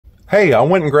Hey, I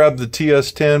went and grabbed the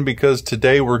TS-10 because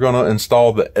today we're going to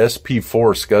install the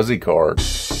SP4 SCSI card.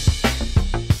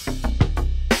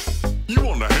 You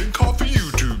on the hankcoffey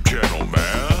YouTube channel,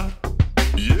 man?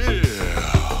 Yeah.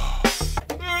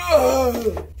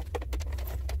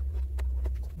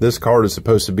 This card is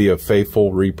supposed to be a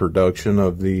faithful reproduction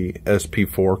of the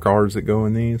SP4 cards that go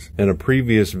in these. In a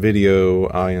previous video,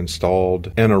 I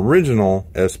installed an original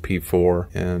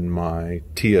SP4 in my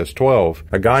TS-12.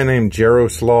 A guy named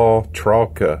Jaroslaw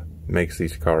Tralka makes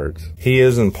these cards. He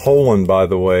is in Poland, by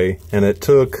the way, and it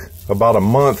took about a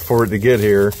month for it to get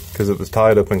here because it was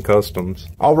tied up in customs.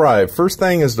 All right, first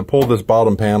thing is to pull this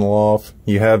bottom panel off.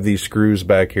 You have these screws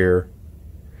back here,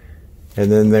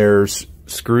 and then there's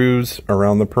screws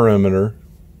around the perimeter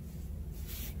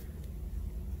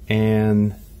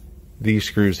and these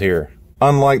screws here.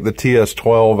 Unlike the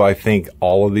TS-12, I think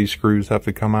all of these screws have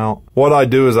to come out. What I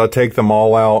do is I take them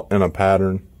all out in a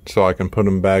pattern so I can put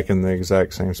them back in the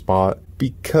exact same spot.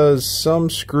 Because some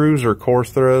screws are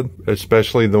coarse thread,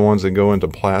 especially the ones that go into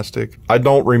plastic. I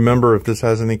don't remember if this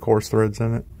has any coarse threads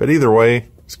in it, but either way,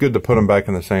 it's good to put them back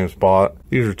in the same spot.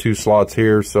 These are two slots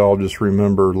here, so I'll just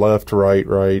remember left, right,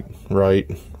 right, right,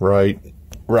 right,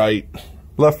 right,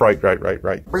 left, right, right, right,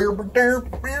 right.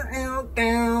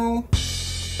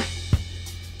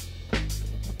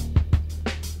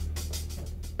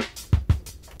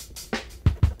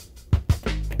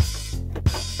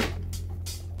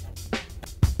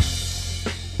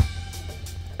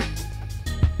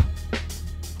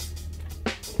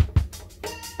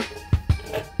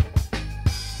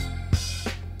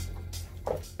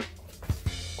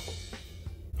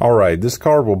 All right, this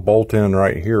card will bolt in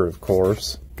right here, of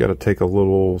course. Got to take a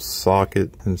little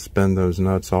socket and spin those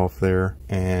nuts off there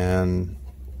and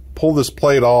pull this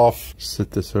plate off. Sit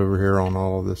this over here on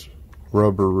all of this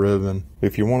rubber ribbon.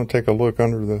 If you want to take a look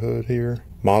under the hood here,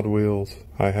 mod wheels,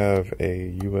 I have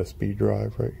a USB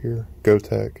drive right here.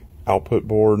 Gotek output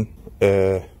board,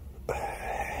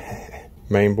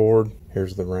 main board.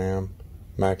 Here's the RAM.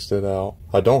 Maxed it out.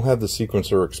 I don't have the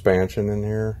sequencer expansion in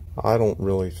here. I don't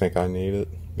really think I need it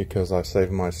because I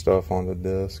save my stuff on the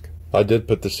disk. I did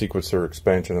put the sequencer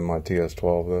expansion in my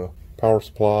TS-12 though. Power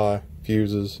supply,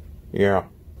 fuses, yeah.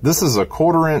 This is a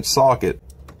 1/4 inch socket.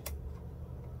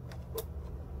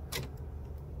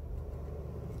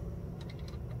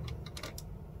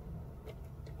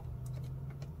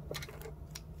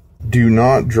 Do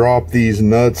not drop these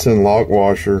nuts in lock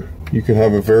washer. You could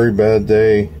have a very bad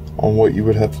day on what you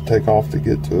would have to take off to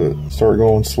get to it. Start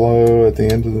going slow at the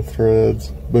end of the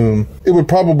threads. Boom. It would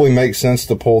probably make sense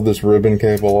to pull this ribbon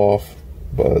cable off,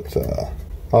 but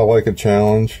I like a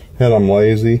challenge and I'm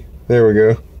lazy. There we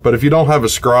go. But if you don't have a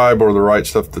scribe or the right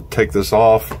stuff to take this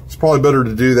off, it's probably better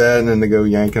to do that than to go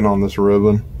yanking on this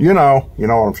ribbon. You know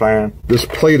what I'm saying. This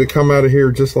plate will come out of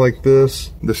here just like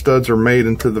this. The studs are made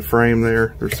into the frame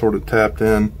there. They're sort of tapped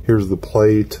in. Here's the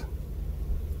plate.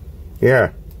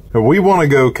 Yeah. We want to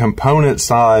go component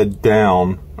side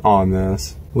down on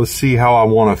this. Let's see how I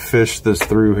want to fish this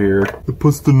through here. It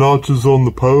puts the notches on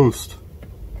the post,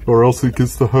 or else it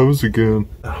gets the hose again.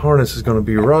 The harness is going to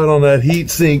be right on that heat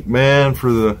sink, man,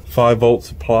 for the 5-volt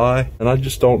supply. And I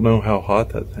just don't know how hot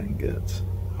that thing gets.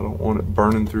 I don't want it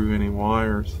burning through any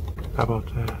wires. How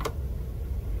about that?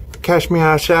 Catch me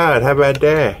outside, how about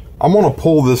that? I'm going to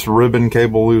pull this ribbon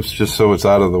cable loose just so it's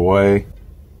out of the way.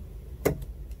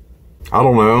 I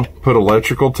don't know, put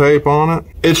electrical tape on it.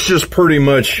 It's just pretty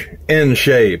much in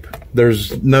shape.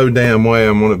 There's no damn way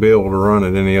I'm gonna be able to run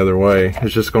it any other way.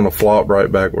 It's just gonna flop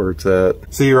right back where it's at.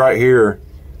 See right here,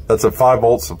 that's a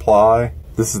 5-volt supply.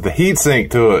 This is the heat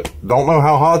sink to it. Don't know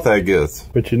how hot that gets,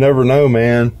 but you never know,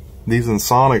 man. These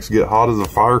Ensoniqs get hot as a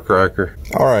firecracker.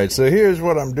 All right, so here's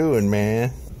what I'm doing,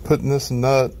 man. Putting this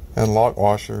nut and lock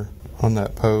washer on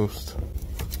that post.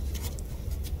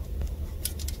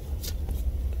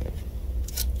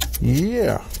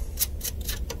 Yeah.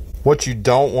 What you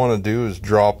don't want to do is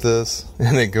drop this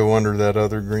and then go under that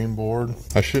other green board.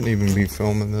 I shouldn't even be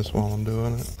filming this while I'm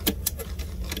doing it.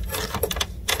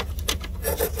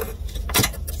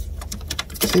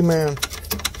 See, man,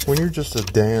 when you're just a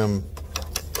damn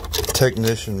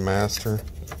technician master,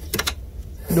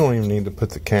 you don't even need to put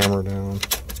the camera down.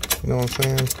 You know what I'm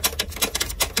saying?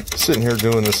 Sitting here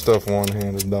doing this stuff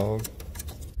one-handed, dog.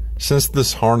 Since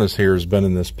this harness here has been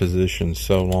in this position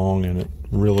so long and it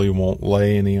really won't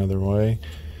lay any other way,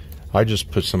 I just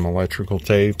put some electrical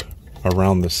tape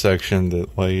around the section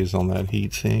that lays on that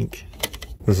heatsink.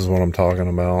 This is what I'm talking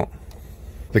about.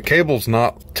 The cable's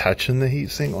not touching the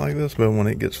heatsink like this, but when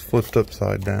it gets flipped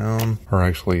upside down, or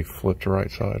actually flipped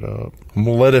right side up, I'm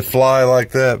gonna let it fly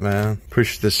like that, man.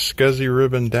 Push this SCSI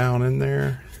ribbon down in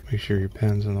there, Make sure your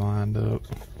pins are lined up.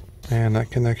 Man, that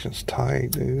connection's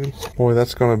tight, dude. Boy,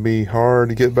 that's gonna be hard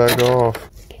to get back off.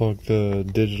 Plug the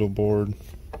digital board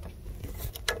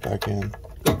back in.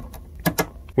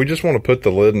 We just want to put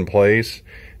the lid in place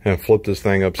and flip this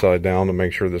thing upside down to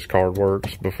make sure this card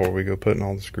works before we go putting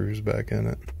all the screws back in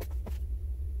it.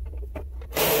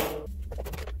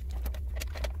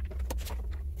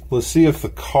 Let's see if the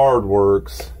card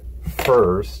works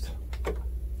first.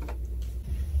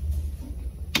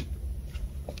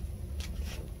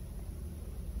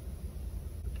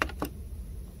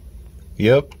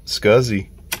 Yep, SCSI.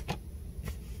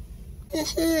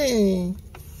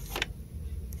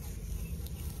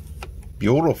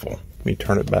 Beautiful. Let me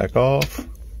turn it back off.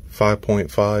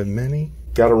 5.5 mini.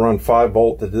 Got to run 5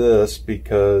 volt to this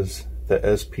because the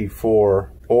SP4,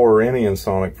 or any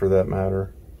Ensoniq for that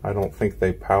matter, I don't think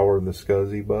they power the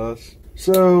SCSI bus.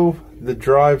 So the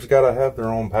drive's got to have their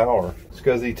own power.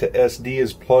 SCSI to SD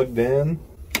is plugged in.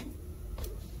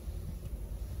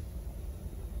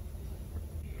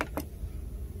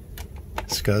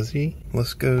 SCSI,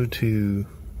 let's go to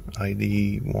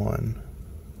ID 1.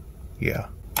 Yeah.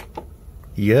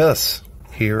 Yes,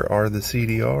 here are the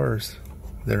CDRs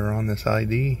that are on this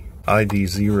ID. ID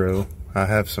 0, I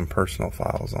have some personal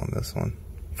files on this one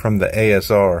from the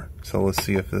ASR, so let's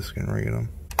see if this can read them.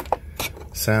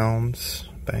 Sounds,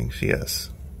 banks, yes.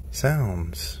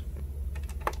 Sounds.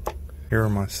 Here are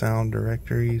my sound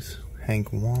directories.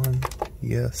 Hank 1,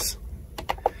 yes.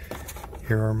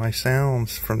 Here are my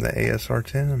sounds from the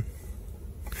ASR10.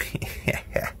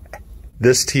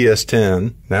 This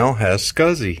TS-10 now has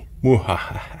SCSI.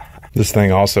 This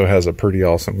thing also has a pretty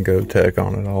awesome Go Tech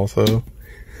on it also.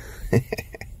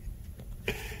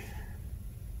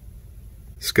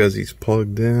 SCSI's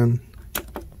plugged in.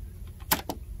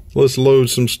 Let's load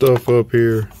some stuff up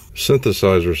here.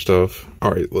 Synthesizer stuff.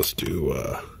 Alright, let's do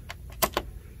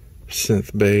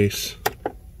synth bass.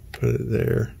 Put it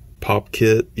there. Pop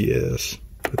kit, yes.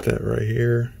 Put that right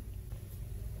here.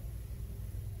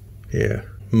 Yeah.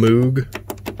 Moog.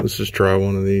 Let's just try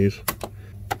one of these.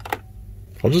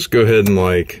 I'll just go ahead and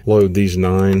like load these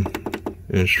 9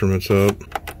 instruments up.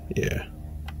 Yeah.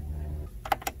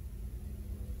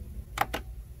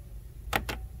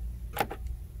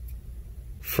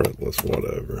 Fretless,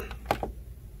 whatever.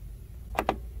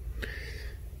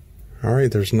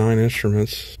 Alright, there's 9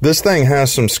 instruments. This thing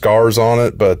has some scars on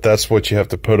it, but that's what you have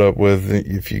to put up with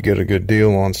if you get a good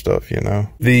deal on stuff, you know.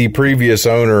 The previous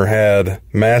owner had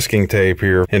masking tape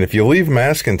here, and if you leave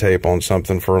masking tape on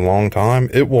something for a long time,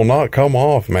 it will not come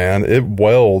off, man. It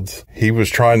welds. He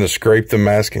was trying to scrape the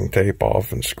masking tape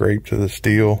off and scrape to the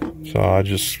steel, so I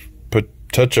just put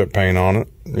touch-up paint on it,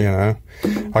 you know.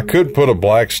 I could put a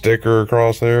black sticker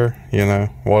across there, you know,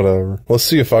 whatever. Let's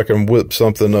see if I can whip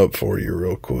something up for you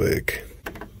real quick.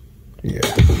 Yeah.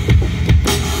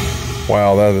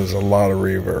 Wow, that is a lot of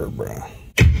reverb, bro.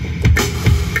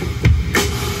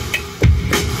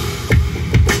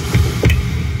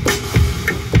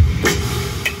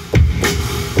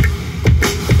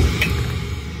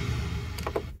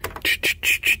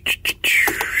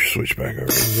 Switch back over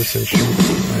to this instrument.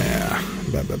 Yeah.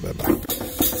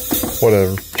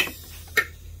 Whatever.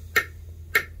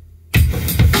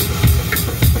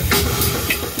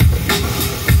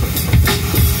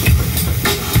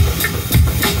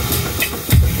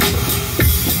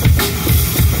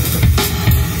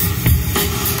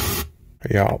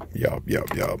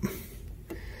 Yup.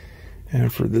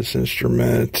 And for this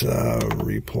instrument,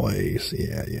 replace.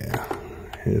 Yeah.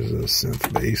 Here's a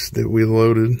synth bass that we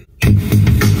loaded.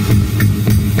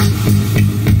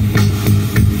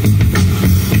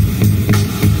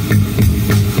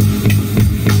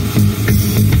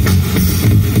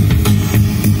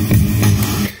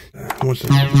 What's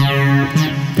it?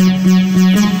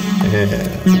 Yeah.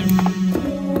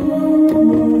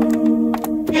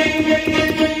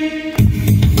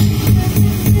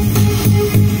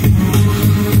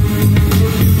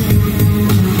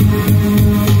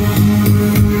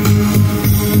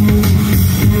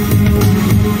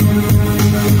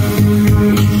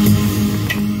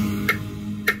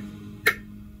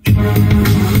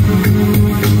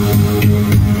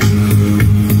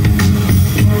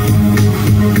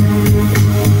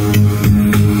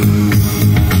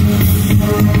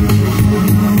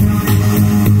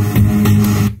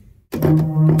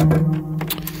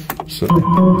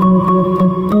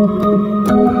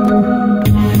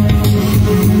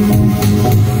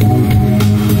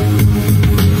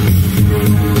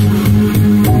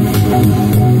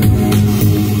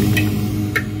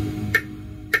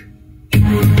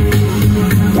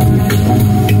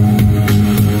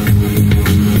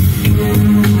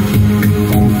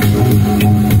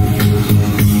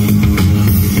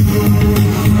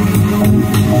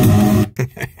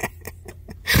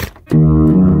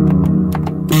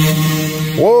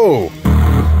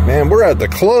 at the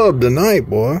club tonight,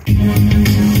 boy. What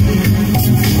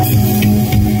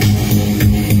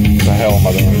the hell am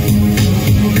I doing?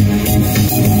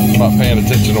 I'm not paying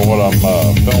attention to what I'm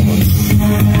filming.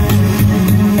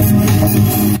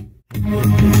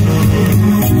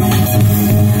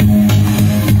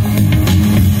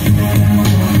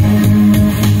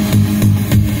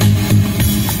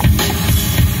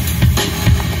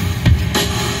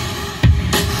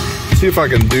 See if I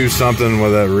can do something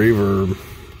with that reverb.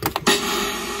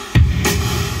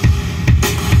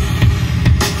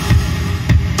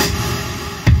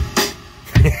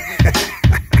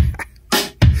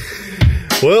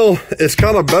 Well, it's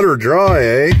kind of better dry,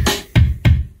 eh?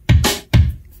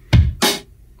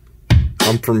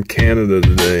 I'm from Canada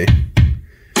today.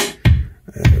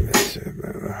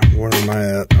 Where am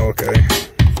I at? Okay.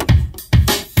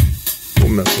 We'll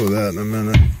mess with that in a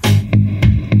minute.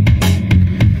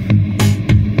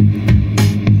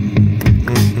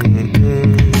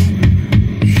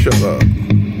 Shut up.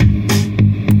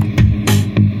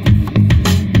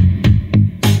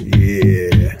 Yeah.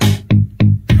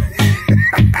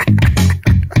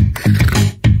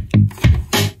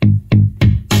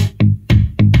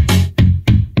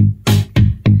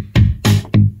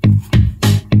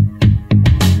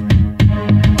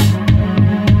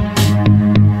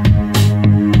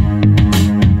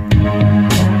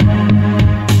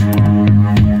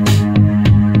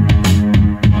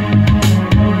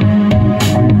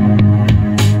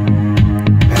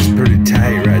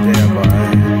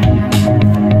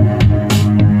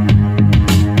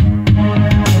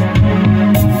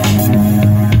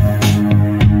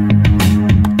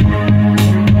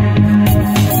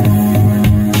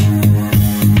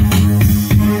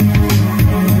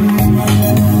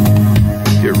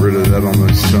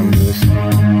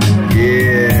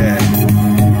 Yeah,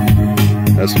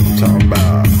 that's what I'm talking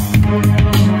about.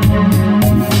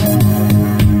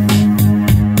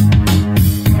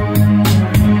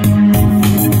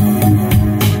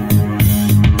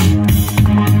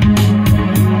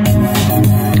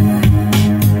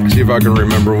 See if I can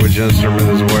remember which instrument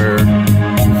is where.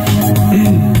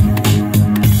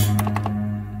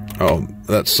 Oh,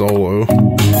 that's solo.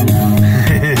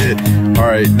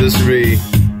 Alright, this would be...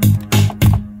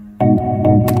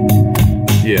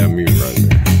 Yeah, mute right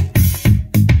there.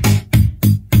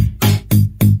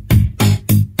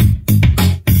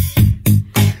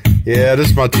 Yeah, this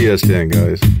is my TS-10,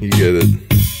 guys. You get it.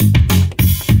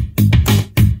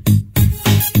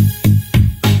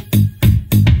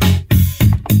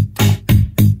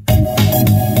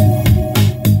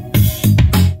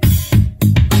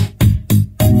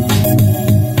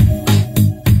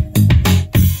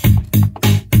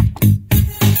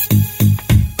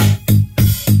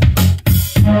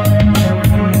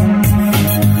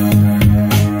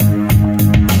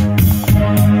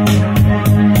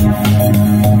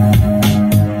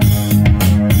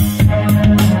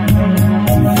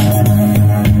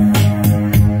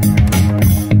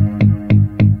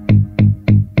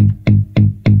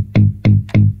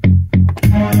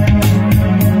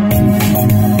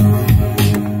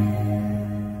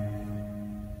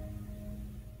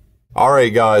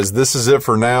 Alright guys, this is it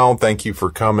for now. Thank you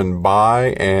for coming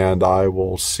by, and I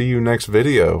will see you next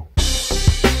video.